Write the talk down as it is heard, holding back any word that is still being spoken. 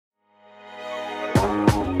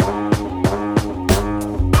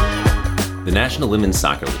The National Women's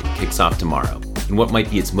Soccer League kicks off tomorrow in what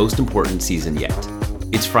might be its most important season yet.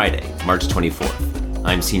 It's Friday, March 24th.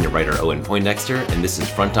 I'm senior writer Owen Poindexter, and this is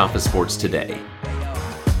Front Office Sports Today.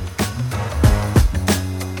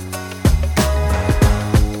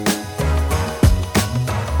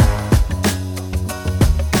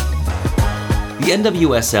 The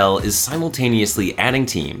NWSL is simultaneously adding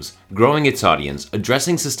teams, growing its audience,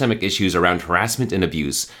 addressing systemic issues around harassment and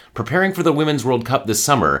abuse, preparing for the Women's World Cup this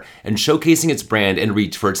summer, and showcasing its brand and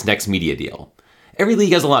reach for its next media deal. Every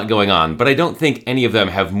league has a lot going on, but I don't think any of them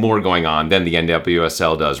have more going on than the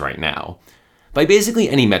NWSL does right now. By basically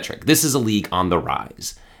any metric, this is a league on the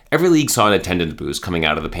rise. Every league saw an attendance boost coming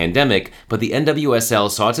out of the pandemic, but the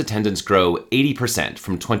NWSL saw its attendance grow 80%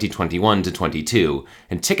 from 2021 to 22,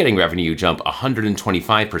 and ticketing revenue jump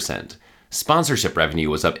 125%. Sponsorship revenue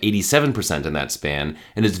was up 87% in that span,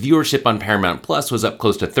 and its viewership on Paramount Plus was up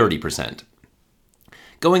close to 30%.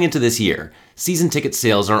 Going into this year, season ticket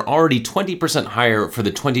sales are already 20% higher for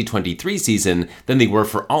the 2023 season than they were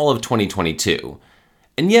for all of 2022.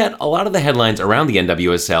 And yet, a lot of the headlines around the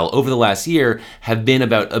NWSL over the last year have been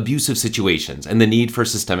about abusive situations and the need for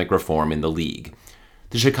systemic reform in the league.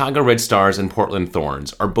 The Chicago Red Stars and Portland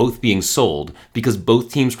Thorns are both being sold because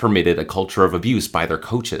both teams permitted a culture of abuse by their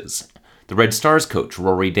coaches. The Red Stars coach,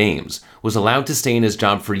 Rory Dames, was allowed to stay in his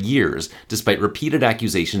job for years despite repeated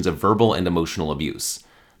accusations of verbal and emotional abuse.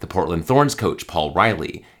 The Portland Thorns coach, Paul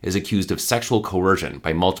Riley, is accused of sexual coercion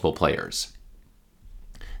by multiple players.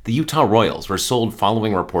 The Utah Royals were sold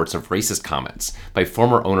following reports of racist comments by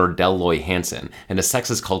former owner Delloy Hansen and a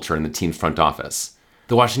sexist culture in the team's front office.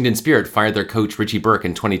 The Washington Spirit fired their coach Richie Burke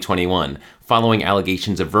in 2021 following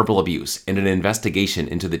allegations of verbal abuse and an investigation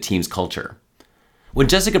into the team's culture. When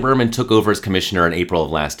Jessica Berman took over as commissioner in April of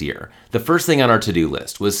last year, the first thing on our to-do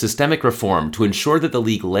list was systemic reform to ensure that the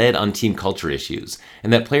league led on team culture issues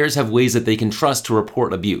and that players have ways that they can trust to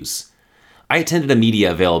report abuse. I attended a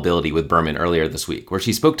media availability with Berman earlier this week, where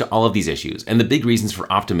she spoke to all of these issues and the big reasons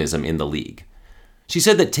for optimism in the league. She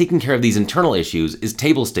said that taking care of these internal issues is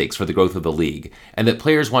table stakes for the growth of the league, and that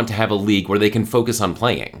players want to have a league where they can focus on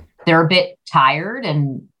playing. They're a bit tired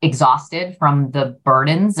and exhausted from the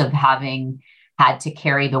burdens of having had to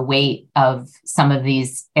carry the weight of some of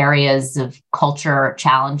these areas of culture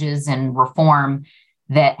challenges and reform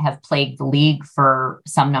that have plagued the league for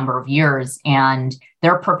some number of years, and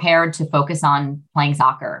they're prepared to focus on playing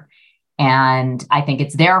soccer. And I think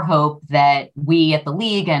it's their hope that we at the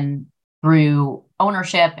league and through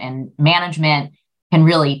ownership and management can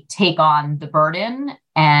really take on the burden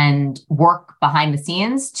and work behind the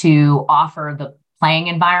scenes to offer the playing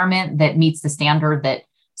environment that meets the standard that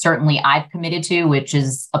certainly I've committed to, which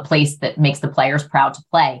is a place that makes the players proud to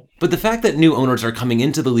play. But the fact that new owners are coming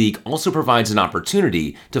into the league also provides an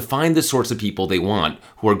opportunity to find the sorts of people they want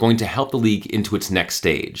who are going to help the league into its next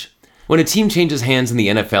stage. When a team changes hands in the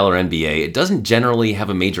NFL or NBA, it doesn't generally have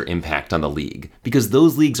a major impact on the league, because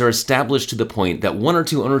those leagues are established to the point that one or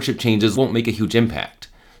two ownership changes won't make a huge impact.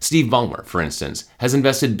 Steve Ballmer, for instance, has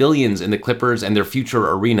invested billions in the Clippers and their future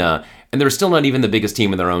arena, and they're still not even the biggest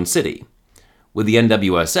team in their own city. With the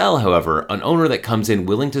NWSL, however, an owner that comes in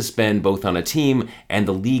willing to spend both on a team and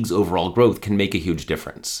the league's overall growth can make a huge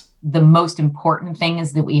difference. The most important thing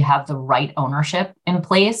is that we have the right ownership in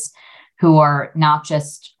place who are not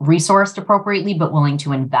just resourced appropriately, but willing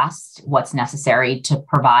to invest what's necessary to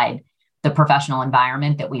provide the professional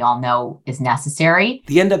environment that we all know is necessary.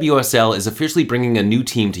 The NWSL is officially bringing a new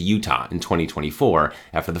team to Utah in 2024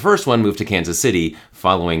 after the first one moved to Kansas City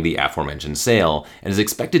following the aforementioned sale, and is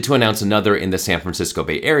expected to announce another in the San Francisco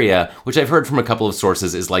Bay Area, which I've heard from a couple of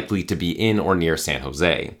sources is likely to be in or near San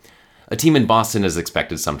Jose. A team in Boston is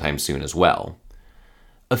expected sometime soon as well.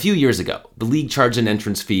 A few years ago, the league charged an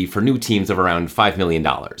entrance fee for new teams of around $5 million.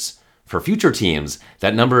 For future teams,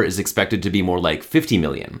 that number is expected to be more like $50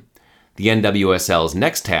 million. The NWSL's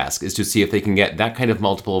next task is to see if they can get that kind of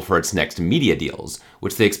multiple for its next media deals,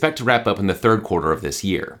 which they expect to wrap up in the third quarter of this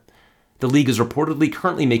year. The league is reportedly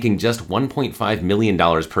currently making just $1.5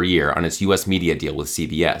 million per year on its U.S. media deal with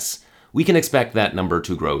CBS. We can expect that number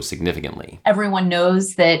to grow significantly. Everyone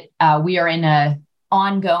knows that we are in an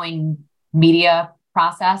ongoing media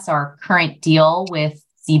process. Our current deal with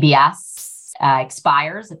CBS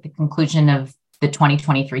expires at the conclusion of the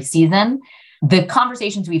 2023 season. The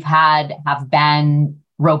conversations we've had have been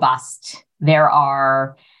robust. There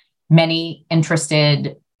are many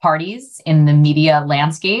interested parties in the media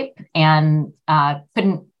landscape, and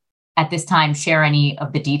couldn't at this time share any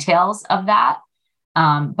of the details of that.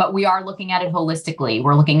 But we are looking at it holistically.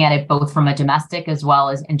 We're looking at it both from a domestic as well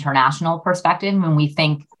as international perspective. And we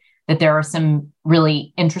think that there are some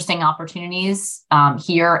really interesting opportunities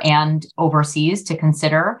here and overseas to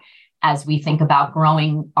consider as we think about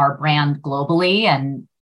growing our brand globally and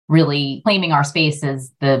really claiming our space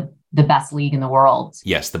as the best league in the world.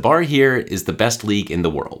 Yes, the bar here is the best league in the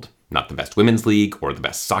world. Not the best women's league or the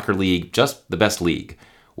best soccer league, just the best league.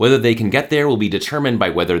 Whether they can get there will be determined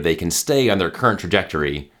by whether they can stay on their current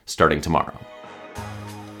trajectory starting tomorrow.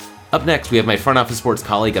 Up next, we have my front office sports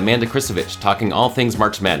colleague Amanda Christovich talking all things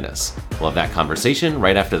March Madness. We'll have that conversation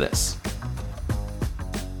right after this.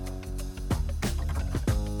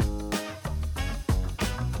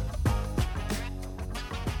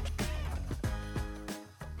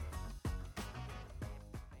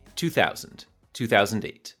 (2000,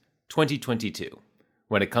 2008, 2022).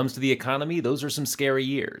 When it comes to the economy, those are some scary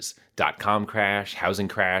years. .com crash, housing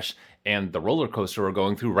crash, and the roller coaster we're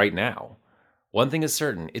going through right now. One thing is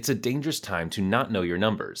certain, it's a dangerous time to not know your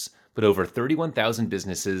numbers, but over 31,000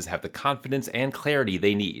 businesses have the confidence and clarity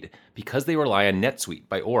they need because they rely on NetSuite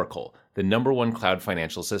by Oracle, the #1 cloud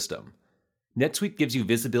financial system. NetSuite gives you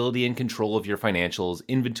visibility and control of your financials,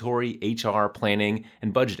 inventory, HR, planning,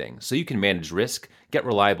 and budgeting, so you can manage risk, get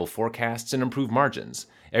reliable forecasts, and improve margins.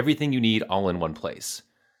 Everything you need all in one place.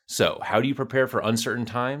 So, how do you prepare for uncertain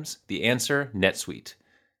times? The answer, NetSuite.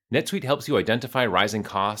 NetSuite helps you identify rising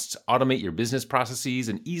costs, automate your business processes,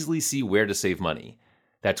 and easily see where to save money.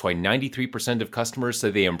 That's why 93% of customers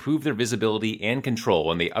say they improved their visibility and control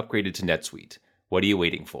when they upgraded to NetSuite. What are you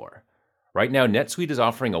waiting for? Right now, NetSuite is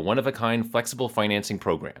offering a one-of-a-kind flexible financing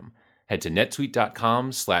program. Head to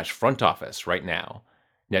netsuite.com/front office right now.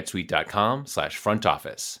 netsuite.com/front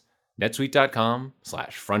office.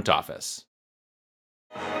 netsuite.com/front office.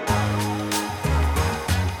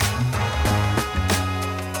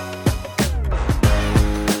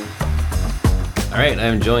 All right,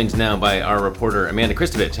 I'm joined now by our reporter, Amanda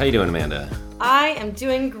Christovich. How you doing, Amanda? I am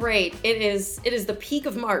doing great. It is the peak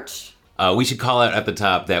of March. We should call out at the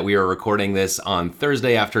top that we are recording this on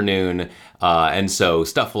Thursday afternoon, and so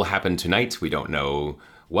stuff will happen tonight. We don't know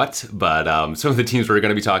what, but some of the teams we're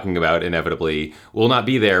going to be talking about inevitably will not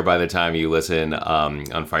be there by the time you listen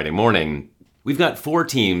on Friday morning. We've got 4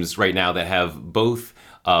 teams right now that have both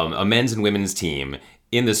a men's and women's team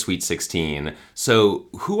in the Sweet 16. So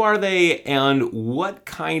who are they, and what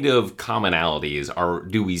kind of commonalities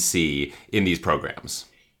do we see in these programs?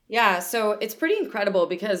 Yeah, so it's pretty incredible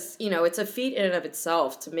because, it's a feat in and of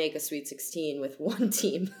itself to make a Sweet 16 with one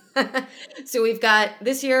team. So we've got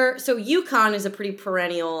this year, so UConn is a pretty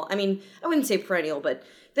perennial, I wouldn't say perennial, but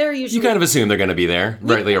they're usually... You kind of assume they're going to be there,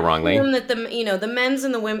 rightly or wrongly. That the men's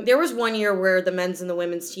and the women... There was one year where the men's and the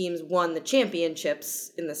women's teams won the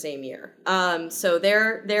championships in the same year. So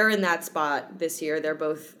they're in that spot this year. They're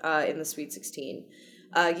both in the Sweet 16.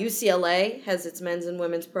 UCLA has its men's and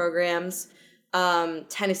women's programs.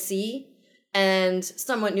 Tennessee, and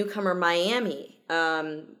somewhat newcomer Miami.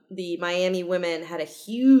 The Miami women had a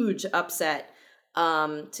huge upset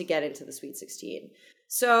to get into the Sweet 16.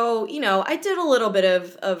 So, I did a little bit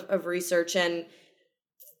of research, and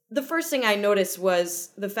the first thing I noticed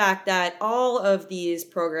was the fact that all of these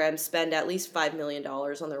programs spend at least $5 million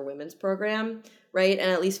on their women's program, right? And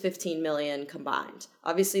at least $15 million combined.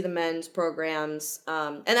 Obviously, the men's programs,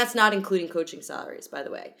 and that's not including coaching salaries, by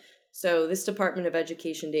the way. So this Department of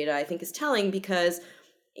Education data, I think, is telling because,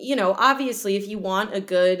 obviously, if you want a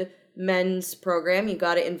good men's program, you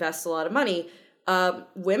got to invest a lot of money.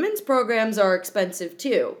 Women's programs are expensive,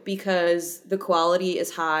 too, because the quality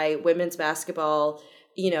is high. Women's basketball,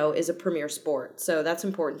 is a premier sport. So that's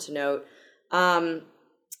important to note.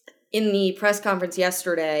 In the press conference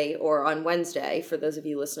yesterday, or on Wednesday, for those of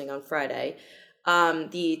you listening on Friday,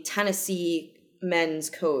 the Tennessee men's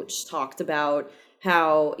coach talked about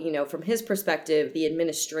how, from his perspective, the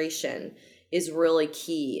administration is really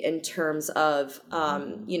key in terms of,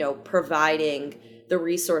 providing the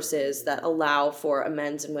resources that allow for a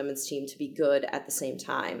men's and women's team to be good at the same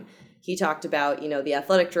time. He talked about, the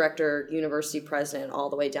athletic director, university president,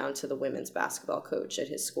 all the way down to the women's basketball coach at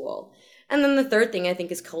his school. And then the third thing I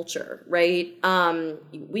think is culture, right? I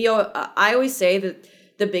always say that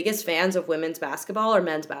the biggest fans of women's basketball are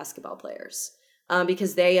men's basketball players.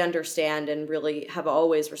 Because they understand and really have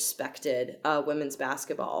always respected women's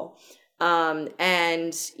basketball.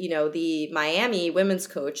 And, the Miami women's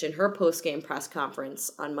coach in her post-game press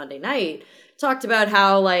conference on Monday night talked about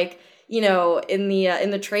how, in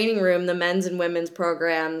the training room, the men's and women's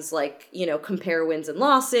programs, compare wins and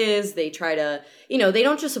losses. They try to, they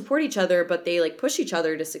don't just support each other, but they, push each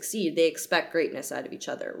other to succeed. They expect greatness out of each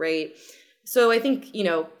other, right? So I think,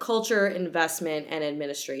 culture, investment, and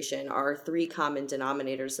administration are 3 common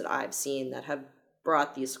denominators that I've seen that have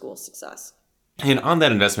brought these schools success. And on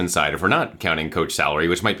that investment side, if we're not counting coach salary,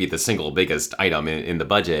 which might be the single biggest item in the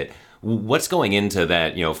budget, what's going into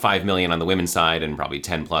that, $5 million on the women's side and probably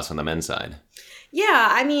 10 plus on the men's side? Yeah,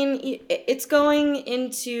 I mean, it's going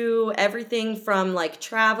into everything from like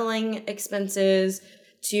traveling expenses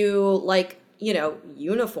to like,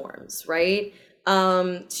 uniforms, right?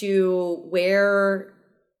 To where,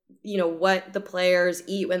 what the players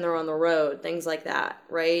eat when they're on the road, things like that,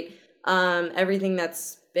 right? Everything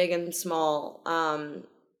that's big and small,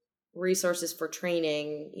 resources for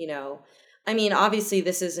training, I mean, obviously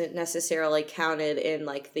this isn't necessarily counted in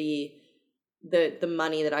like the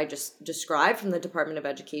money that I just described from the Department of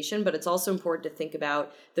Education, but it's also important to think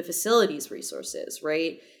about the facilities resources,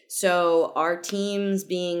 right? So our teams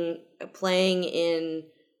playing in,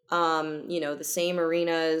 the same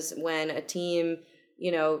arenas when a team,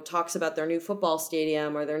 talks about their new football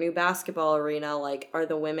stadium or their new basketball arena, like do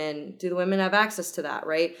the women have access to that,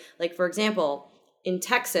 right? Like, for example, in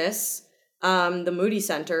Texas, the Moody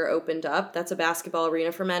Center opened up. That's a basketball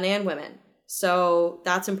arena for men and women. So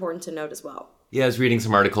that's important to note as well. Yeah, I was reading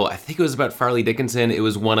some article. I think it was about Farley Dickinson. It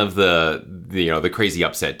was one of the crazy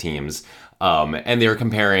upset teams. And they were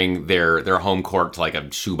comparing their home court to like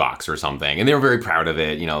a shoebox or something. And they were very proud of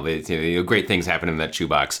it. Great things happen in that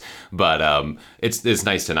shoebox. But it's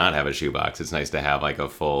nice to not have a shoebox. It's nice to have like a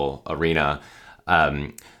full arena.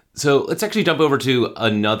 So let's actually jump over to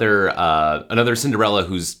another Cinderella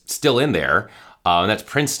who's still in there. And that's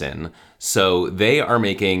Princeton. So they are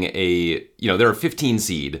making they're a 15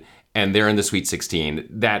 seed and they're in the Sweet 16.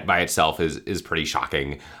 That by itself is pretty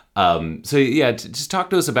shocking. Just talk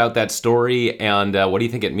to us about that story and what do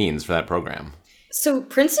you think it means for that program? So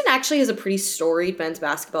Princeton actually has a pretty storied men's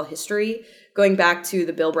basketball history going back to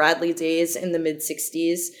the Bill Bradley days in the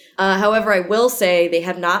mid-'60s. However, I will say they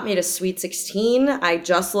have not made a Sweet 16. I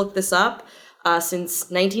just looked this up since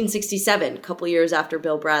 1967, a couple years after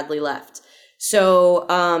Bill Bradley left. So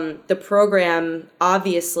the program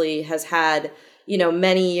obviously has had,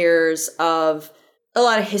 many years of a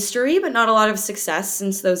lot of history, but not a lot of success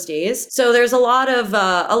since those days. So there's a lot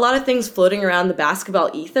of things floating around the basketball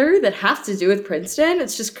ether that have to do with Princeton.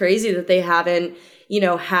 It's just crazy that they haven't,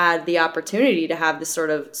 had the opportunity to have this sort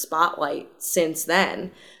of spotlight since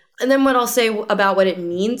then. And then what I'll say about what it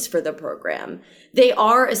means for the program. They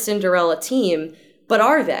are a Cinderella team, but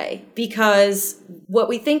are they? Because what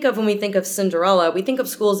we think of when we think of Cinderella, we think of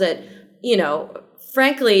schools that,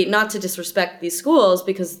 frankly, not to disrespect these schools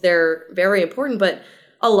because they're very important, but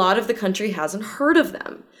a lot of the country hasn't heard of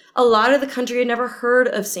them. A lot of the country had never heard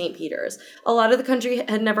of St. Peter's. A lot of the country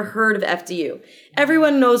had never heard of FDU.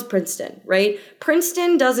 Everyone knows Princeton, right?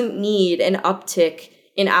 Princeton doesn't need an uptick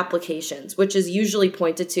in applications, which is usually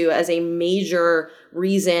pointed to as a major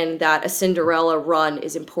reason that a Cinderella run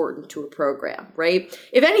is important to a program, right?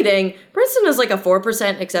 If anything, Princeton has like a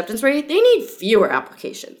 4% acceptance rate. They need fewer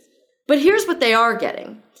applications. But here's what they are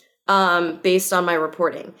getting, based on my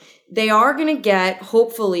reporting. They are going to get,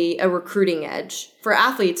 hopefully, a recruiting edge. For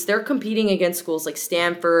athletes, they're competing against schools like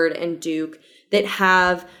Stanford and Duke that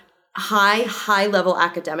have high-level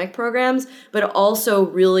academic programs, but also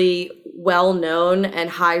really well-known and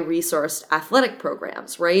high-resourced athletic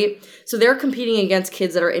programs, right? So they're competing against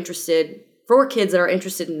kids that are interested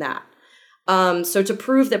in that. So to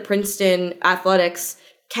prove that Princeton athletics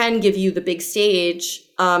can give you the big stage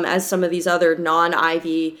as some of these other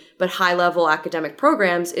non-Ivy but high-level academic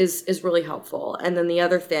programs is really helpful. And then the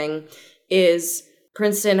other thing is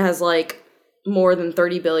Princeton has like more than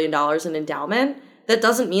 $30 billion in endowment. That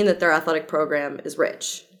doesn't mean that their athletic program is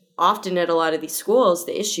rich. Often at a lot of these schools,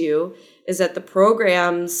 the issue is that the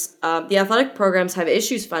athletic programs have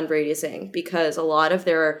issues fundraising because a lot of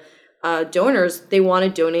their donors, they want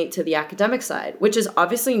to donate to the academic side, which is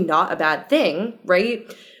obviously not a bad thing,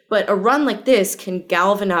 right? But a run like this can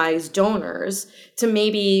galvanize donors to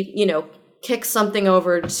maybe, kick something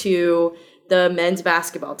over to the men's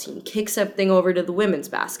basketball team, kick something over to the women's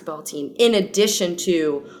basketball team, in addition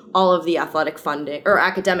to all of the athletic funding or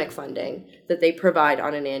academic funding that they provide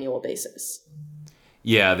on an annual basis.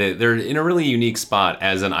 Yeah, they're in a really unique spot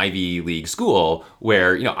as an Ivy League school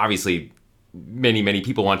where, obviously many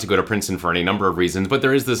people want to go to Princeton for any number of reasons, but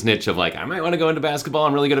there is this niche of like, I might want to go into basketball.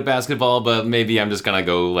 I'm really good at basketball, but maybe I'm just going to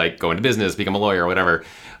go into business, become a lawyer or whatever.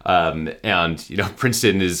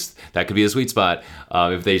 Princeton that could be a sweet spot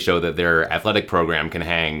if they show that their athletic program can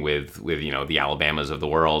hang with the Alabamas of the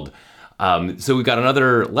world. So we've got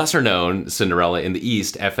another lesser-known Cinderella in the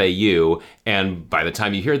East, FAU, and by the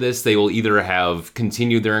time you hear this, they will either have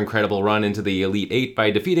continued their incredible run into the Elite Eight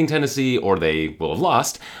by defeating Tennessee, or they will have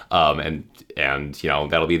lost, and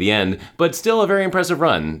that'll be the end. But still a very impressive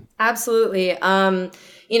run. Absolutely.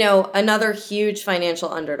 another huge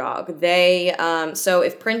financial underdog. They, so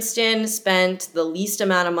if Princeton spent the least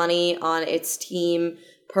amount of money on its team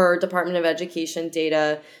per Department of Education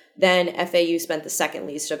data, then FAU spent the second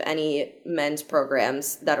least of any men's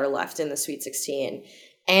programs that are left in the Sweet 16.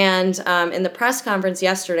 And in the press conference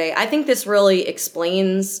yesterday, I think this really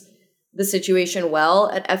explains the situation well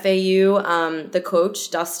at FAU. The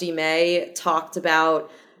coach, Dusty May, talked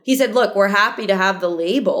about, he said, look, we're happy to have the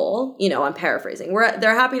label. I'm paraphrasing.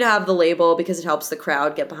 They're happy to have the label because it helps the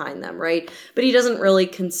crowd get behind them, right? But he doesn't really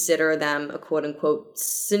consider them a quote unquote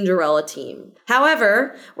Cinderella team.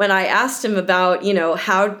 However, when I asked him about,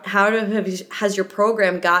 has your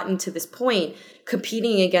program gotten to this point,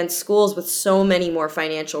 competing against schools with so many more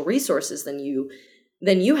financial resources than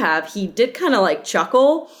you have, he did kind of like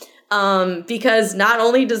chuckle. Because not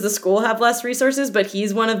only does the school have less resources, but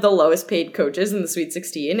he's one of the lowest paid coaches in the Sweet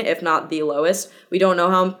 16, if not the lowest. We don't know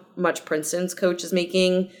how much Princeton's coach is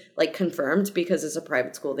making, like confirmed, because it's a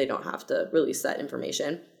private school. They don't have to release that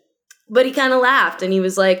information. But he kind of laughed and he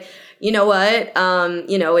was like, you know what?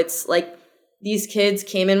 It's like these kids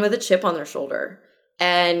came in with a chip on their shoulder.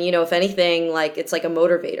 And, if anything, like it's like a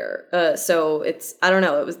motivator. So I don't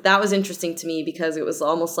know. That was interesting to me because it was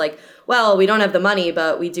almost like, well, we don't have the money,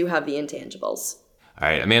 but we do have the intangibles. All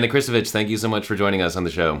right. Amanda Christovich, thank you so much for joining us on the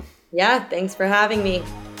show. Yeah, thanks for having me.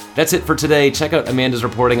 That's it for today. Check out Amanda's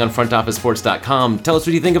reporting on frontofficesports.com. Tell us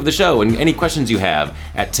what you think of the show and any questions you have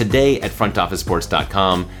at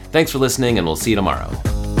today@frontofficesports.com. Thanks for listening, and we'll see you tomorrow.